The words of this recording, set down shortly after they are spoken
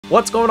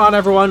What's going on,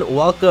 everyone?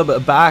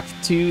 Welcome back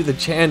to the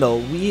channel.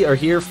 We are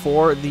here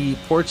for the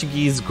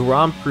Portuguese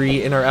Grand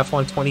Prix in our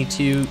F1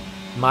 22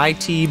 My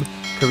Team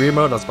career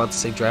mode. I was about to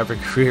say driver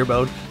career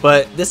mode,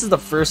 but this is the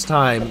first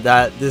time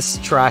that this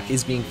track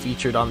is being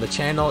featured on the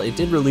channel. It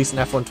did release in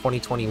F1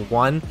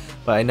 2021,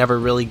 but I never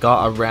really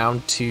got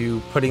around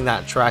to putting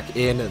that track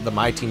in the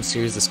My Team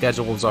series. The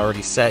schedule was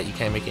already set. You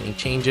can't make any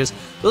changes.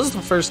 This is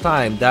the first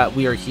time that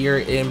we are here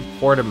in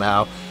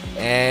Portimao.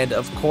 And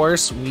of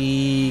course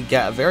we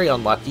get very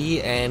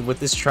unlucky, and with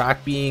this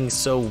track being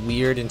so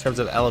weird in terms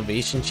of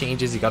elevation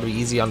changes, you got to be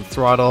easy on the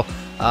throttle.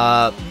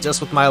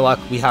 Just with my luck,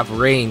 we have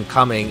rain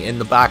coming in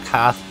the back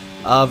half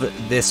of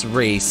this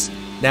race.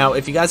 Now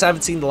if you guys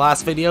haven't seen the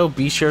last video,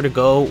 be sure to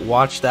go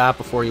watch that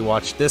before you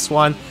watch this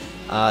one.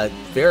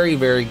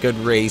 Very good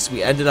race.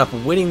 We ended up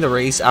winning the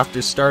race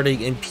after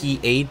starting in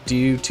P8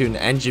 due to an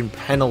engine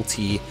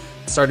penalty.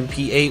 Starting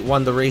P8,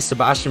 won the race.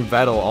 Sebastian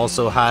Vettel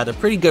also had a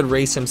pretty good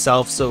race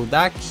himself, so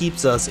that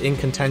keeps us in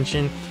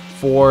contention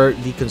for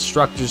the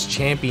Constructors'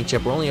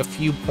 Championship. We're only a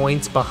few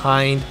points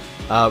behind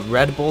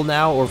Red Bull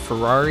now, or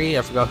Ferrari.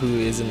 I forgot who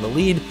is in the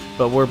lead,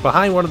 but we're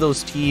behind one of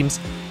those teams,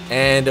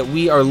 and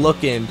we are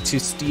looking to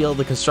steal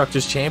the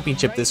Constructors'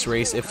 Championship this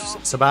race. If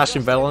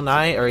Sebastian Vettel and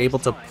I are able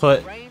to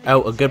put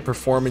out a good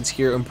performance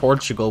here in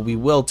Portugal, we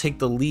will take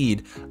the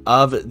lead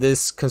of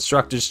this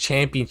Constructors'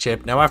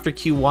 Championship. Now after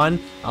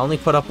Q1, I only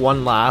put up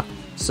one lap,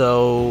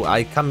 so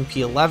I come in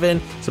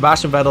P11.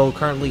 Sebastian Vettel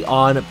currently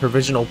on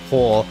provisional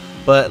pole.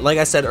 But like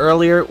I said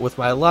earlier, with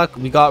my luck,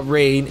 we got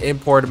rain in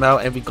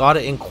Portimao and we got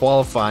it in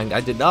qualifying.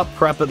 I did not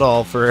prep at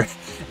all for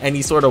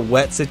any sort of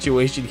wet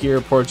situation here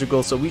in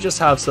Portugal, so we just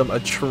have some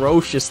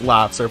atrocious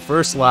laps. Our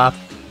first lap,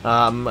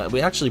 we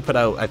actually put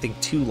out, I think,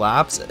 2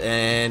 laps,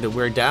 and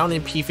we're down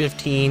in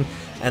P15.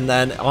 And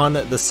then on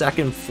the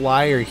second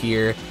flyer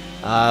here,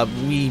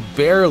 we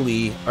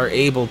barely are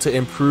able to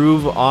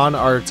improve on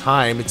our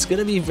time. It's going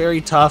to be very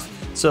tough.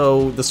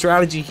 So the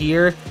strategy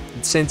here,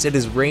 since it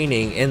is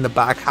raining in the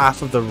back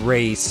half of the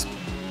race,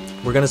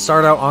 we're going to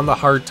start out on the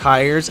hard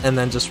tires and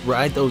then just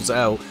ride those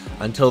out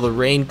until the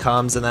rain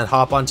comes, and then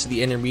hop onto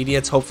the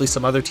intermediates. Hopefully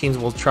some other teams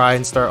will try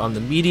and start on the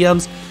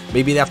mediums.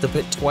 Maybe they have to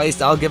pit twice.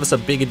 That'll give us a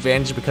big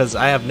advantage because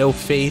I have no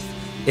faith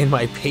in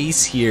my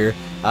pace here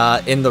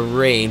in the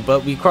rain.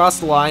 But we crossed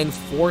the line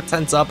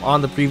 4/10 up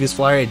on the previous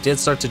flyer. It did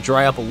start to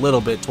dry up a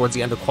little bit towards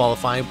the end of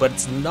qualifying, but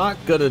it's not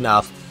good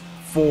enough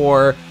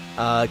for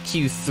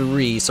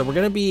Q3, so we're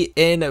gonna be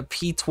in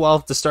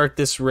P12 to start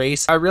this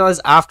race. I realized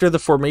after the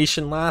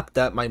formation lap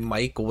that my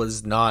mic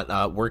was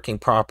not working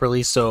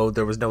properly, so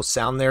there was no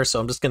sound there. So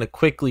I'm just gonna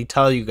quickly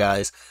tell you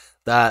guys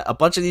that a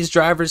bunch of these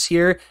drivers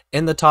here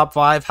in the top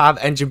 5 have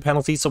engine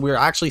penalties, so we're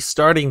actually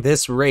starting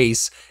this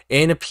race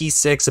in a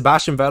P6.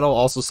 Sebastian Vettel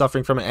also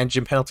suffering from an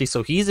engine penalty,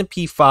 so he's in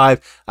P5,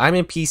 I'm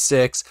in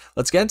P6.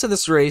 Let's get into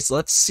this race.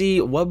 Let's see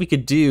what we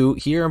could do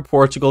here in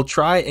Portugal,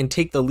 try and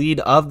take the lead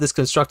of this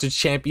Constructors'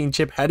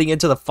 Championship heading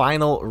into the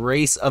final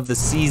race of the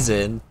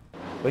season.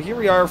 But here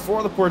we are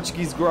for the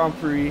Portuguese Grand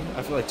Prix.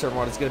 I feel like turn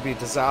 1 is going to be a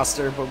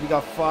disaster, but we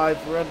got 5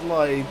 red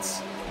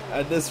lights,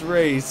 and this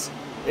race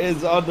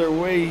is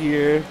underway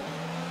here.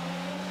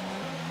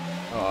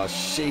 Oh,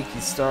 shaky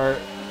start.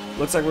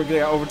 Looks like we're going to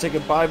get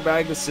overtaken by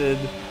Magnussen.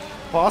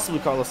 Possibly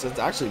Carlos Sainz.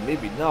 Actually,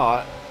 maybe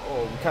not.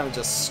 Oh, we kind of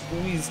just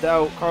squeezed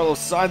out Carlos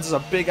Sainz. There's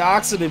a big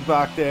accident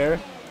back there.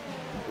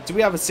 Do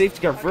we have a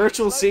safety car?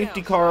 Virtual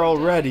safety car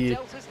already.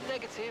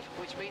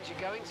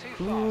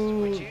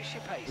 Ooh,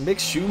 Mick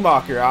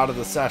Schumacher out of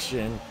the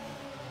session.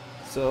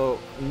 So,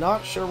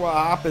 not sure what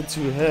happened to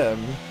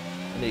him.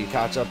 I need to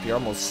catch up here.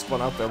 Almost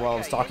spun out there while I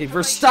was talking.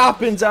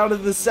 Verstappen's out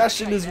of the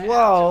session as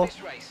well.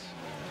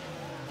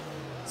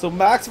 So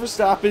Max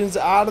Verstappen's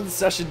out of the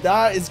session.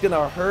 That is going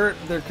to hurt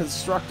their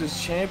Constructors'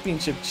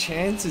 Championship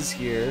chances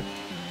here.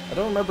 I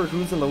don't remember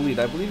who's in the lead.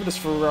 I believe it is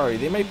Ferrari.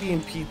 They might be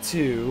in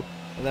P2.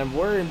 And then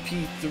we're in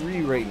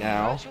P3 right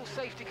now.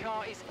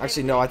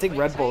 Actually, no, I think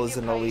Red Bull is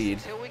in the lead.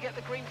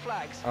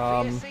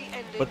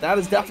 But that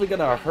is definitely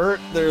going to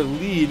hurt their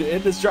lead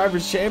in this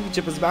Drivers'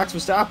 Championship, as Max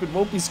Verstappen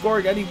won't be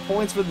scoring any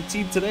points for the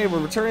team today. We're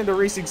returning to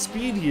racing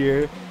speed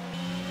here.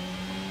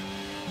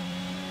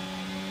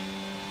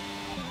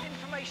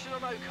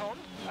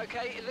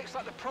 Okay, it looks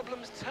like the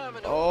problem's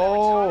terminal.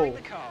 Oh,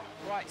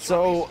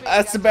 so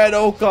Esteban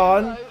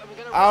Ocon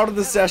out of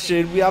the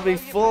session. We have a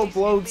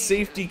full-blown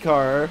safety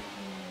car.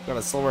 Got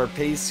a slower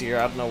pace here,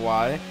 I don't know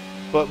why,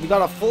 but we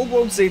got a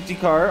full-blown safety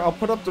car. I'll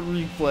put up the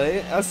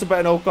replay.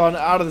 Esteban Ocon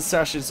out of the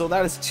session. So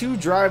that is 2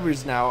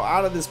 drivers now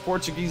out of this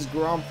Portuguese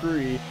Grand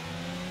Prix.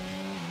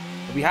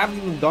 We haven't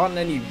even gotten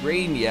any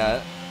rain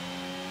yet.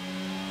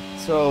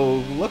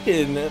 So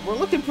we're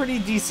looking pretty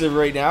decent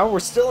right now. We're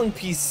still in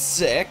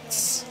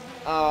P6.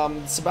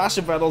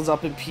 Sebastian Vettel's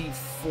up in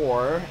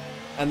P4,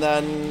 and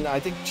then I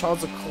think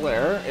Charles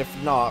Leclerc, if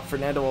not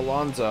Fernando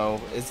Alonso,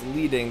 is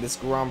leading this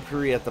Grand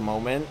Prix at the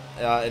moment.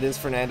 It is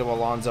Fernando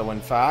Alonso,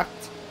 in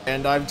fact,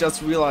 and I've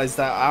just realized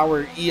that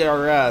our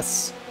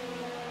ERS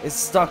is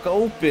stuck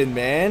open,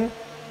 man.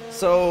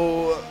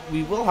 So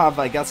we will have,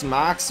 I guess,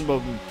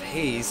 maximum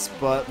pace,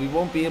 but we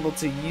won't be able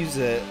to use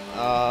it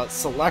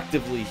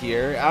selectively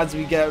here. As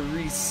we get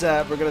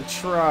reset, we're going to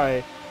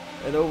try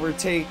and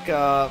overtake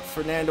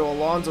Fernando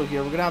Alonso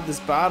here. We're going to have this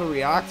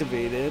battery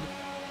activated.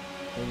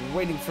 And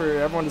waiting for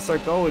everyone to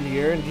start going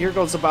here. And here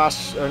goes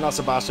Sebastian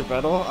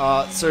Vettel,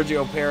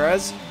 Sergio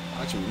Perez.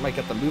 Actually, we might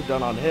get the move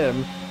done on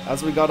him.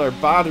 As we got our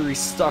battery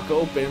stuck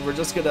open, we're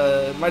just going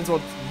to, might as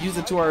well use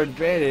it to our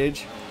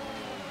advantage.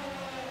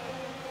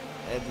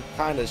 And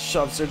kind of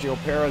shove Sergio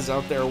Perez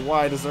out there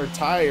wide as our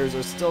tires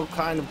are still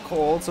kind of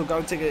cold. So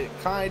gotta take it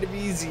kind of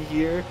easy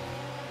here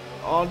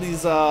on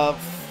these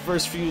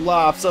first few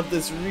laps of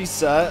this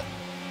reset.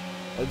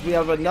 As we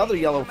have another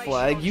yellow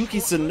flag. Yuki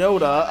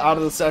Tsunoda out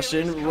of the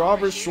session.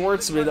 Robert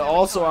Schwartzman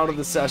also out of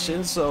the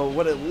session. So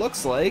what it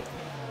looks like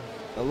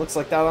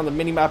that on the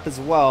mini-map as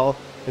well.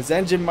 His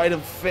engine might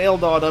have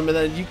failed on him, and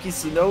then Yuki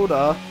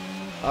Tsunoda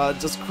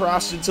just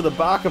crashed into the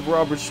back of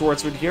Robert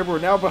Schwartzman here. We're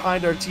now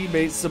behind our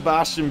teammate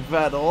Sebastian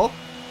Vettel.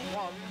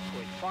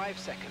 1.5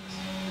 seconds.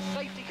 The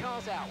safety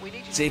car's out. We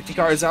need Safety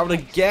car is out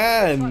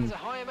again.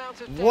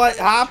 What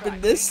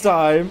happened this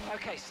time?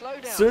 Okay, slow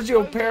down.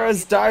 Sergio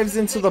Perez dives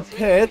into the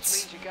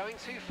pits.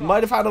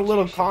 Might have had a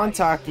little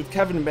contact with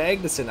Kevin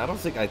Magnussen. I don't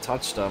think I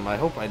touched him. I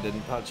hope I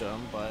didn't touch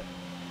him, but...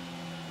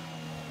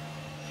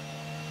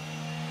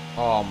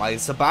 Oh my,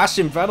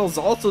 Sebastian Vettel's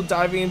also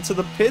diving into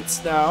the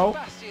pits now.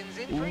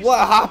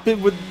 What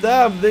happened with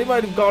them? They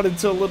might have got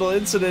into a little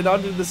incident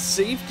under the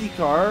safety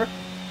car.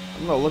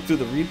 I'm gonna look through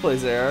the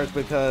replays there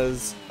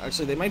because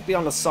actually they might be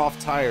on a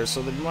soft tire,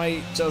 so they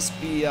might just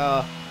be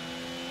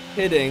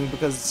hitting,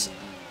 because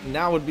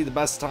now would be the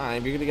best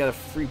time. You're gonna get a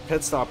free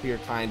pit stop here,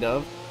 kind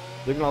of.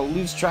 They're gonna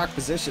lose track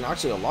position.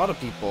 Actually, a lot of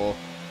people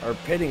are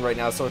pitting right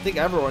now, so I think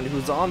everyone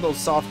who's on those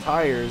soft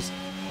tires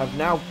have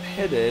now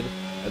pitted,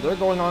 and they're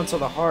going on to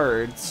the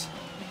hards.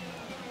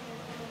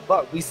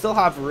 But we still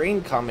have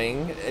rain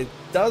coming. It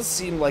does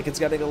seem like it's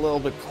getting a little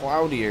bit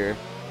cloudier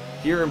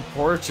here in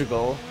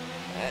Portugal.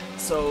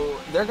 So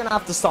they're going to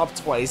have to stop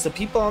twice. The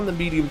people on the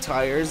medium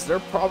tires, they're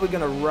probably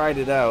going to ride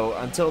it out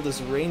until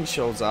this rain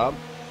shows up.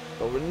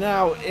 But we're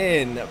now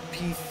in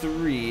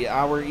P3.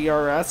 Our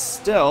ERS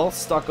still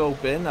stuck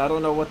open. I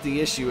don't know what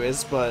the issue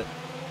is, but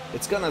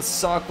it's going to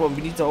suck when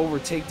we need to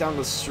overtake down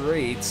the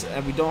straights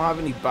and we don't have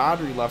any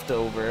battery left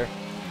over.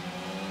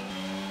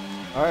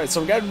 Alright,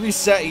 so we're getting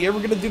reset here.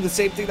 We're going to do the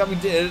same thing that we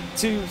did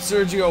to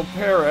Sergio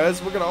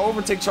Perez. We're going to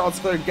overtake Charles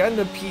Leclerc, get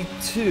into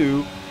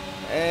P2,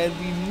 and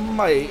we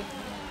might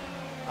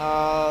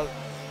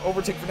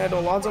overtake Fernando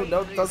Alonso.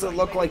 Nope, doesn't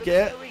look like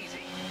it.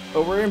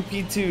 But we're in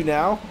P2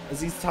 now, as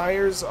these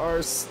tires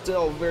are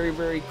still very,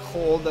 very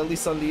cold, at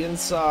least on the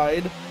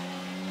inside.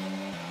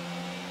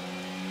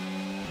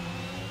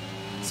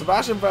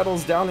 Sebastian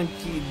Vettel's down in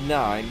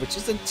P9, which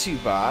isn't too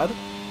bad.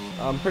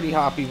 I'm pretty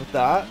happy with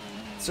that.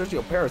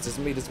 Sergio Perez has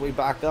made his way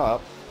back up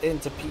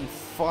into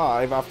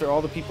P5 after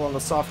all the people on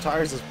the soft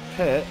tires has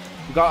pit.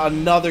 We got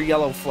another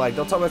yellow flag.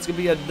 Don't tell me it's going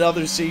to be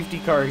another safety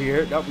car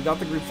here. Nope, we got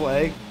the green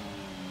flag.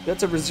 Got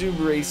to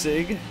resume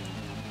racing.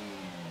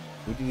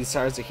 We need these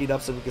tires to heat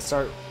up so we can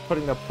start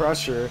putting the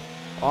pressure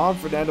on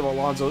Fernando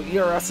Alonso.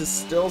 ERS is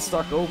still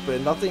stuck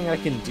open. Nothing I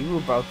can do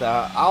about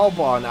that.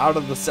 Albon out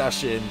of the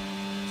session.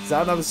 Is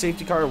that another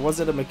safety car, or was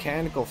it a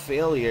mechanical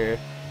failure?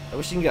 I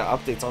wish you can get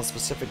updates on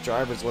specific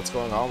drivers, what's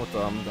going on with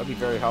them. That'd be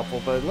very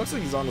helpful, but it looks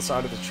like he's on the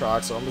side of the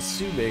track, so I'm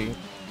assuming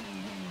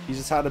he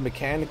just had a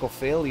mechanical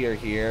failure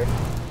here.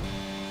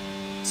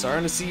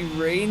 Starting to see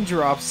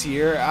raindrops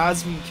here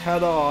as we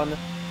head on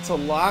to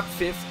lap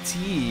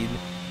 15.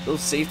 Those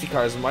safety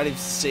cars might have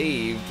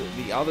saved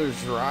the other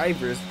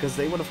drivers because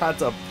they would have had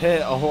to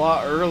pit a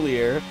lot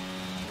earlier.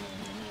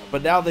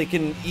 But now they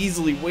can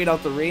easily wait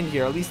out the rain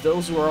here. At least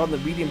those who are on the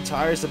medium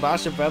tires.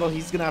 Sebastian Vettel,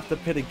 he's going to have to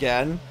pit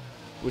again,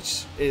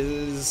 which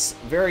is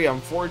very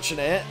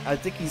unfortunate. I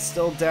think he's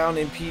still down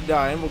in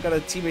P9. We'll get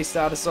a teammate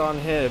status on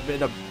him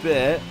in a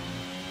bit.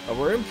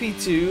 We're in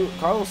P2.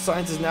 Carlos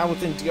Sainz is now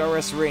within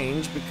DRS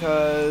range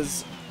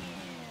because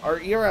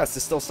our ERS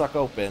is still stuck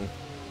open.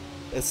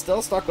 It's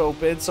still stuck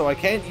open, so I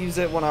can't use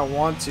it when I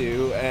want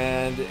to,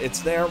 and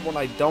it's there when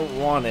I don't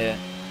want it,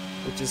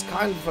 which is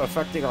kind of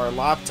affecting our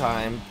lap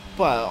time.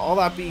 But all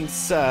that being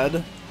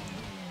said,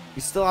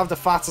 we still have the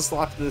fastest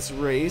lap of this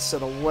race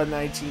at a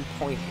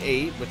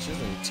 119.8, which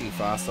isn't too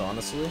fast,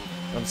 honestly.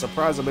 I'm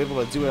surprised I'm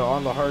able to do it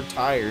on the hard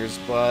tires,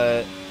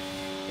 but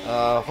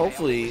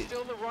hopefully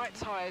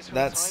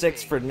that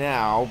sticks for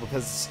now,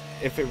 because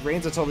if it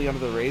rains until the end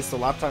of the race, the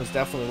lap times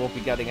definitely won't be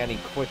getting any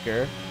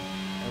quicker.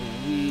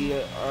 And we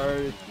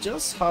are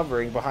just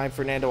hovering behind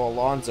Fernando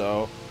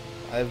Alonso.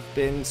 I've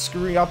been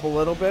screwing up a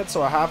little bit,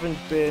 so I haven't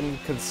been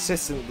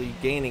consistently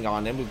gaining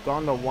on him. We've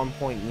gone to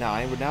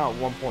 1.9, we're now at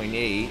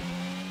 1.8.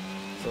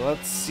 So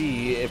let's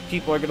see if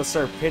people are going to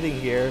start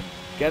pitting here,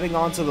 getting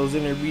onto those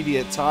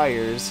intermediate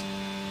tires.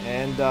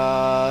 And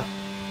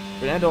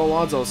Fernando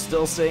Alonso is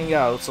still staying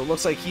out, so it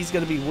looks like he's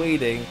going to be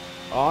waiting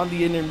on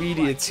the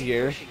intermediates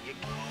here.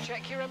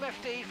 Check your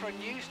MFD for a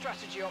new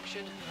strategy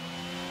option.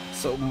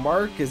 So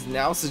Mark is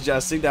now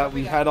suggesting that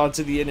we head on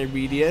to the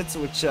intermediates,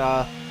 which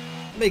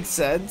makes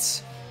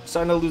sense.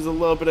 Starting to lose a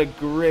little bit of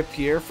grip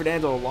here.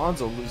 Fernando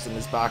Alonso losing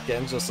his back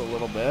end just a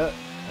little bit.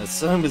 As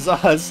same as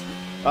us.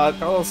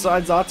 Carlos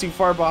Sainz not too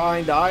far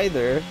behind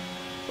either.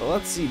 But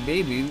let's see,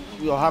 maybe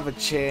we'll have a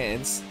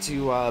chance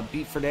to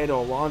beat Fernando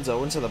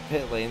Alonso into the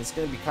pit lane. It's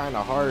going to be kind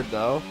of hard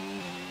though.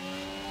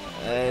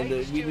 And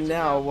we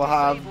now will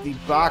have the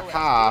back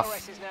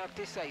half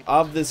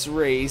of this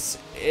race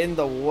in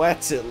the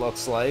wets, it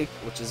looks like,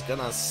 which is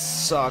gonna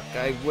suck.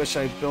 I wish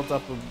I built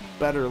up a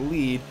better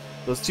lead.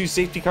 Those two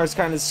safety cars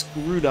kind of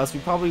screwed us. We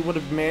probably would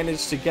have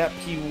managed to get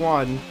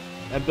P1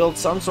 and build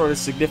some sort of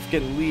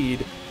significant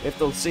lead if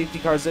those safety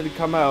cars didn't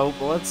come out.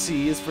 But let's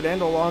see, is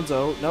Fernando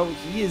Alonso? No,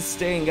 he is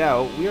staying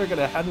out. We are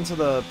gonna head into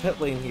the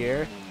pit lane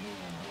here.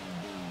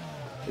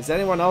 Is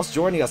anyone else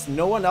joining us?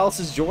 No one else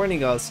is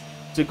joining us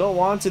to go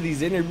on to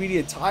these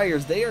intermediate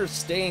tires. They are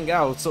staying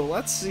out, so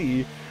let's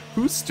see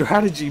whose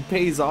strategy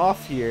pays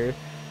off here.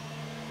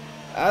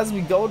 As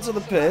we go into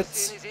the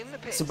pits,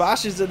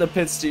 Sebastian's in the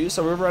pits too,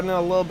 so we're running a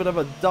little bit of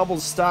a double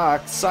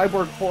stack.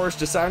 Cyborg Porsche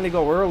deciding to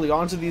go early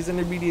onto these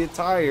intermediate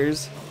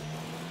tires.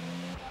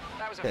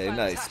 Okay,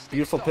 nice.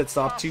 Beautiful pit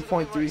stop,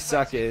 2.3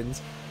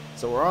 seconds.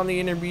 So we're on the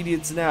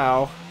intermediates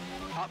now.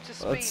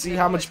 Let's see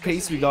how much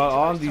pace we got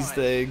on these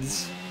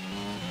things.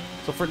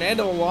 So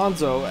Fernando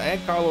Alonso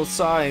and Carlos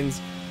Sainz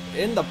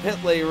in the pit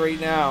lane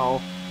right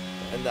now,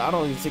 and I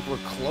don't even think we're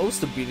close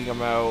to beating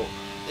them out.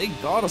 They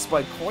got us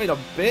by quite a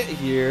bit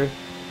here.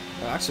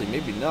 Actually,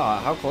 maybe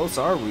not. How close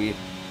are we?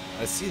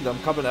 I see them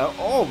coming out.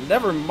 Oh,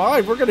 never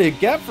mind. We're going to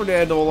get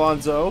Fernando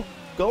Alonso.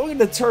 Going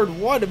into turn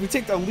 1, if we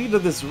take the lead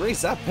of this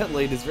race, that pit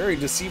lane is very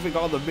deceiving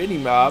on the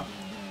mini-map.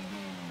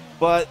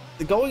 But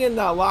going in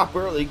that lap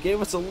early gave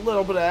us a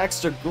little bit of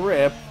extra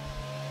grip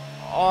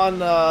on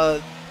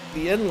the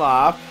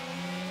in-lap.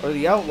 Or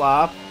the out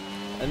lap,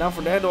 and now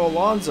Fernando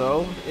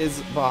Alonso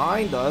is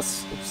behind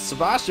us.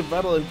 Sebastian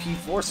Vettel in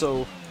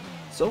P4,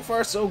 so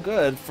far so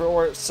good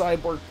for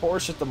Cyborg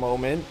Porsche at the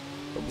moment.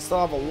 But we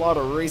still have a lot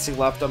of racing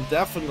left. I'm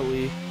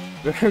definitely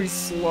very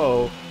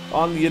slow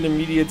on the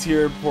intermediates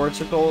here in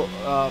Portugal.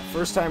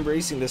 First time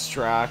racing this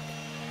track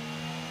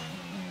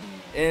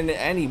in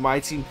any My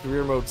Team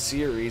Career Mode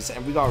series,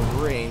 and we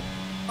got rain.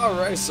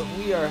 Alright, so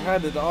we are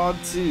headed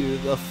on to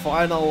the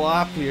final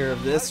lap here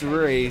of this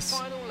race.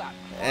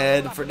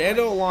 And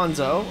Fernando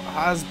Alonso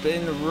has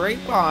been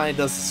right behind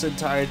us this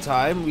entire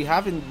time. We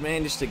haven't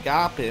managed to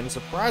gap him.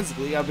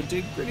 Surprisingly, I've been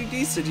doing pretty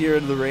decent here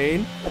in the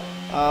rain.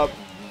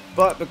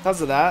 But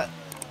because of that,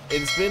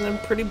 it's been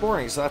pretty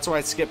boring. So that's why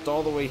I skipped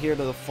all the way here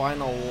to the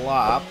final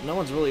lap. No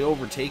one's really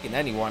overtaken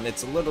anyone.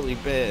 It's literally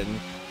been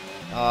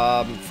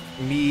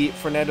me,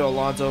 Fernando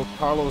Alonso,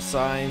 Carlos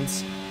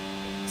Sainz,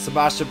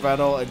 Sebastian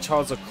Vettel, and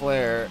Charles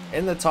Leclerc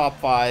in the top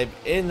 5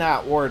 in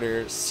that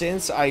order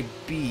since I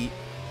beat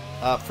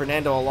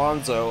Fernando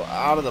Alonso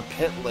out of the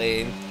pit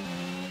lane.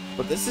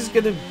 But this is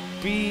going to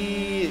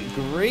be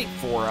great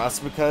for us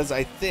because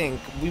I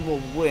think we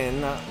will win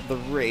the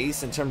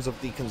race in terms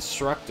of the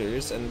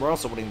constructors, and we're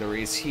also winning the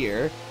race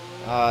here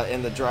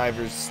in the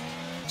drivers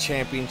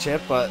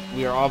championship, but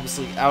we are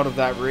obviously out of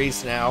that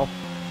race now.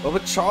 But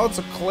with Charles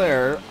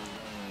Leclerc,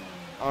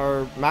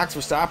 or Max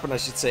Verstappen I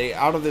should say,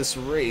 out of this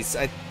race,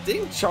 I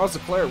think Charles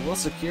Leclerc will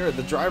secure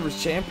the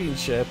drivers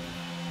championship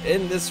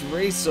in this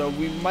race, so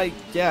we might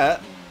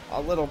get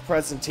a little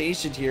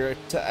presentation here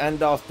to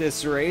end off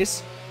this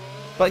race.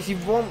 But he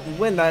won't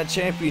win that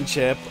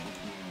championship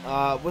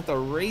with a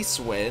race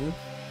win.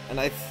 And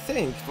I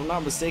think, if I'm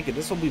not mistaken,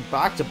 this will be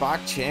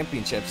back-to-back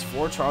championships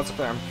for Charles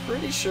Leclerc. I'm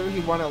pretty sure he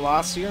won it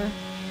last year.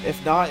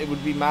 If not, it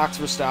would be Max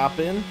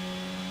Verstappen.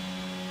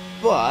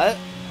 But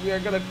we are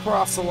going to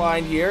cross the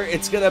line here.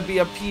 It's going to be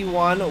a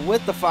P1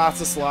 with the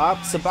fastest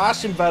lap.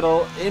 Sebastian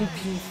Vettel in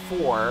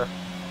P4.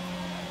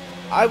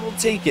 I will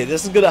take it.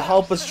 This is going to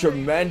help us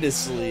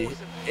tremendously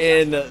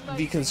in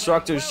the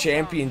Constructors'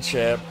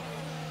 Championship.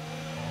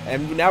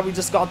 And now we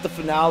just got the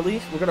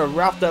finale. We're going to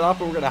wrap that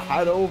up and we're going to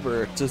head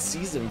over to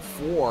Season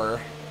 4,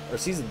 or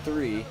Season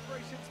 3.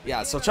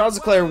 Yeah, so Charles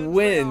Leclerc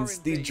wins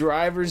the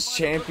Drivers'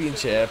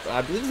 Championship.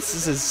 I believe this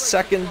is his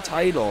second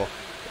title,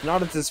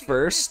 not at his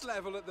first.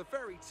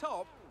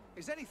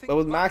 But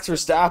with Max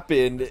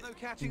Verstappen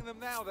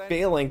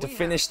failing to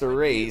finish the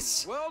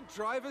race,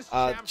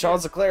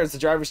 Charles Leclerc is the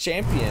driver's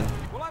champion.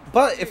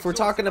 But if we're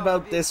talking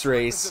about this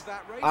race,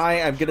 I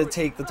am going to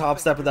take the top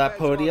step of that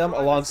podium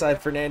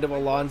alongside Fernando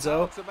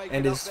Alonso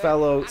and his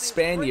fellow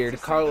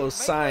Spaniard Carlos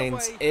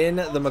Sainz in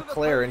the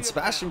McLaren.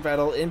 Sebastian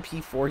Vettel in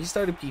P4. He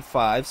started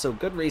P5, so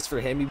good race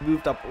for him. He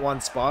moved up one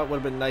spot.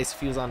 Would have been nice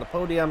if he was on the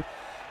podium.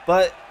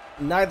 But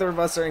neither of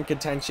us are in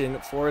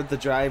contention for the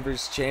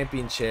Drivers'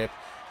 Championship.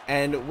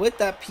 And with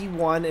that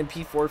P1 and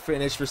P4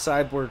 finish for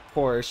Cyborg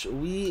Porsche,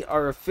 we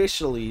are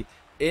officially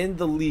in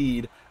the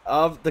lead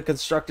of the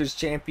Constructors'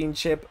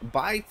 Championship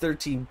by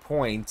 13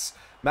 points.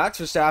 Max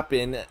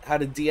Verstappen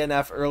had a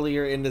DNF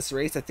earlier in this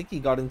race. I think he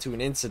got into an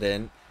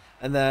incident.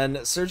 And then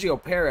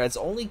Sergio Perez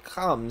only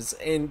comes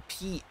in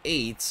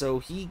P8, so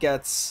he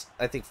gets,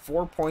 I think,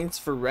 4 points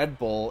for Red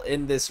Bull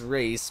in this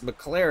race.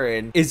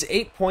 McLaren is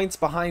 8 points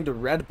behind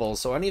Red Bull,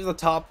 so any of the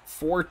top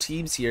 4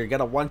 teams here get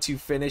a 1-2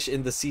 finish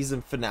in the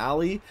season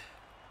finale.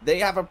 They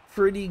have a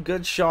pretty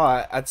good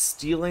shot at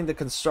stealing the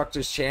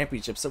Constructors'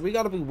 Championship, so we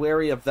got to be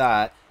wary of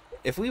that.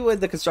 If we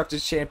win the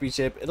Constructors'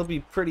 Championship, it'll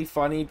be pretty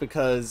funny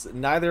because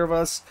neither of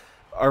us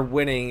are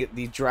winning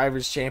the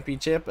Drivers'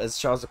 Championship, as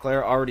Charles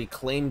Leclerc already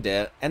claimed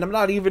it. And I'm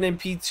not even in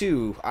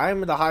P2.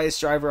 I'm the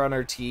highest driver on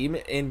our team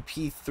in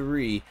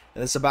P3,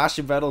 and then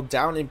Sebastian Vettel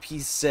down in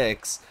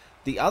P6.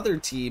 The other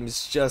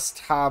teams just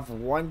have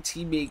one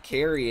teammate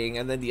carrying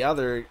and then the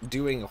other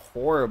doing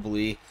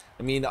horribly.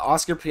 I mean,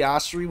 Oscar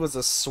Piastri was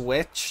a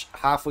switch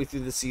halfway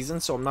through the season,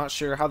 so I'm not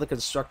sure how the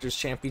Constructors'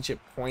 Championship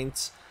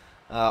points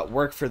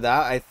work for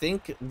that. I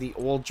think the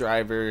old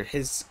driver,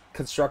 his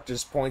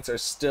Constructors' points are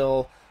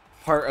still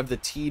part of the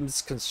team's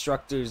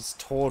Constructors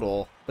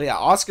total. But yeah,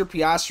 Oscar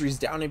Piastri's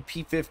down in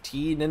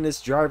P15 in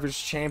this Drivers'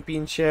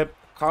 Championship.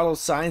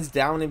 Carlos Sainz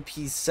down in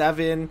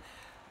P7.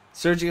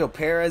 Sergio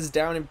Perez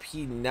down in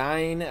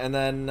P9. And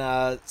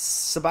then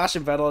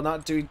Sebastian Vettel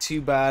not doing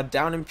too bad,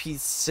 down in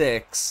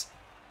P6.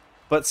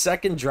 But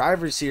second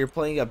drivers here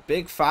playing a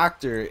big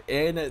factor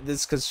in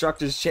this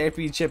Constructors'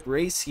 Championship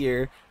race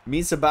here. Me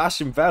and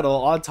Sebastian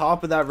Vettel on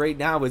top of that right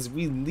now as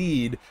we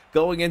lead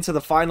going into the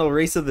final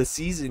race of the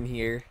season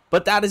here.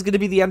 But that is going to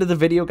be the end of the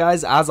video,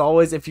 guys. As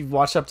always, if you've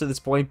watched up to this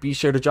point, be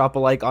sure to drop a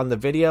like on the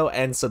video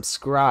and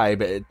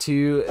subscribe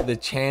to the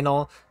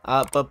channel.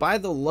 But by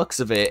the looks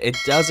of it, it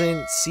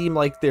doesn't seem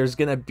like there's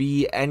going to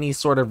be any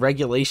sort of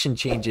regulation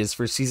changes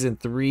for Season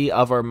 3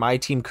 of our My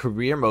Team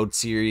Career Mode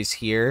series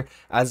here,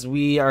 as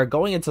we are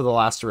going into the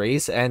last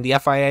race, and the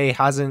FIA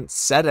hasn't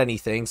said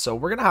anything, so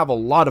we're going to have a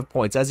lot of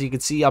points. As you can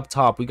see up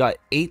top, we got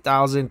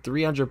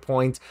 8,300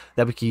 points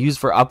that we can use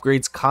for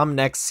upgrades come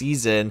next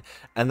season.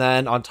 And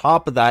then on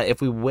top of that,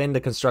 if we win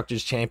the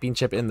Constructors'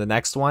 Championship in the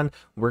next one,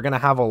 we're going to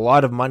have a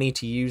lot of money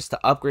to use to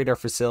upgrade our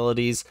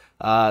facilities,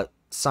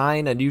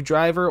 sign a new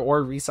driver,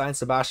 or re-sign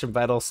Sebastian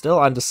Vettel. Still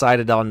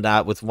undecided on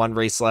that with one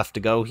race left to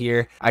go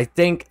here. I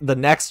think the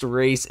next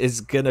race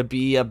is going to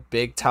be a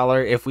big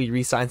teller if we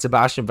re-sign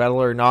Sebastian Vettel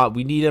or not.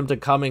 We need him to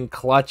come in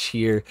clutch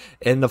here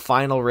in the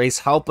final race,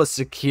 help us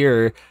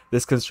secure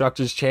this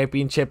Constructors'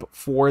 Championship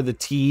for the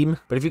team.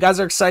 But if you guys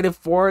are excited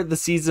for the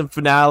season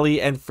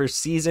finale and for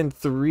Season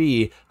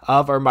 3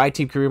 of our My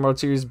Team Career Mode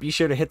series, be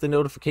sure to hit the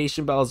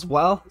notification bell as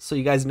well so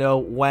you guys know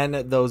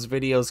when those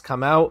videos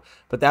come out.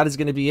 But that is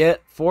going to be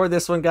it for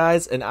this one,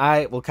 guys, and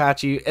I will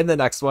catch you in the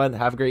next one.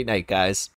 Have a great night, guys.